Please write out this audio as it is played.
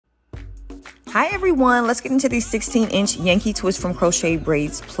Hi everyone, let's get into these 16-inch Yankee Twist from Crochet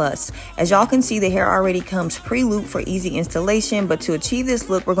Braids Plus. As y'all can see, the hair already comes pre-looped for easy installation, but to achieve this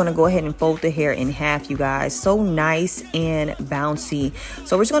look, we're gonna go ahead and fold the hair in half, you guys. So nice and bouncy.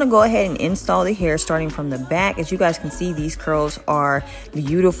 So we're just gonna go ahead and install the hair starting from the back. As you guys can see, these curls are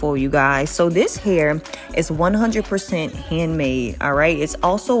beautiful, you guys. So this hair is 100% handmade, all right? It's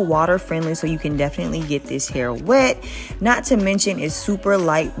also water friendly, so you can definitely get this hair wet. Not to mention, it's super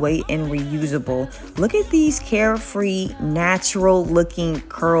lightweight and reusable. Look at these carefree, natural looking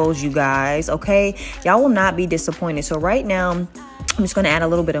curls, you guys, okay? Y'all will not be disappointed. So right now, I'm just going to add a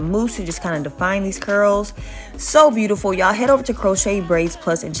little bit of mousse to just kind of define these curls. So beautiful. Y'all head over to Crochet Braids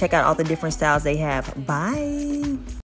Plus and check out all the different styles they have. Bye.